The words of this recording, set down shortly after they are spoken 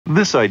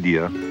This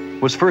idea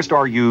was first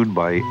argued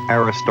by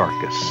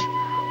Aristarchus,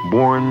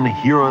 born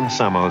here on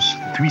Samos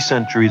 3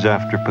 centuries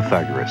after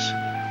Pythagoras.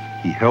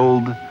 He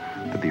held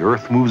that the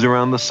Earth moves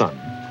around the sun.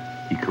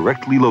 He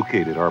correctly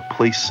located our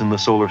place in the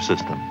solar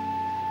system.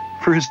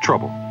 For his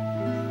trouble,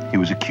 he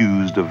was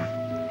accused of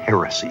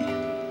heresy.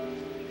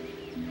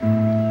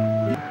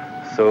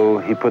 So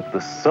he put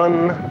the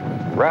sun,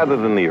 rather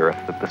than the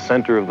Earth, at the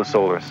center of the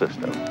solar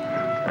system.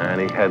 And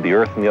he had the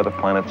Earth and the other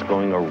planets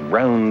going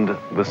around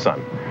the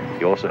sun.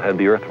 He also had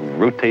the Earth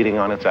rotating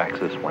on its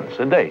axis once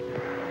a day.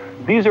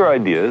 These are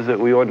ideas that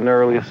we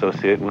ordinarily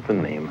associate with the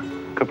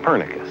name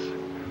Copernicus.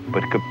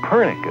 But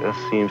Copernicus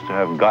seems to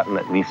have gotten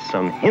at least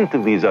some hint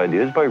of these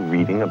ideas by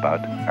reading about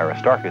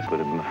Aristarchus,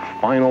 but in the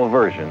final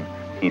version,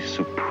 he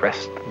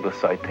suppressed the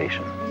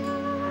citation.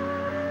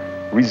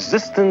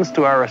 Resistance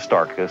to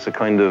Aristarchus, a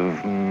kind of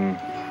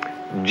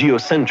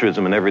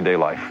geocentrism in everyday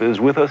life, is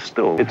with us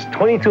still. It's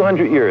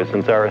 2,200 years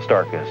since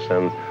Aristarchus,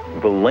 and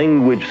the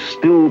language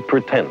still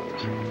pretends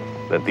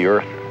that the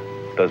Earth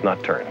does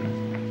not turn.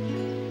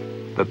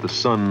 That the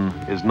sun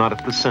is not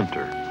at the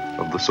center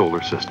of the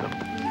solar system.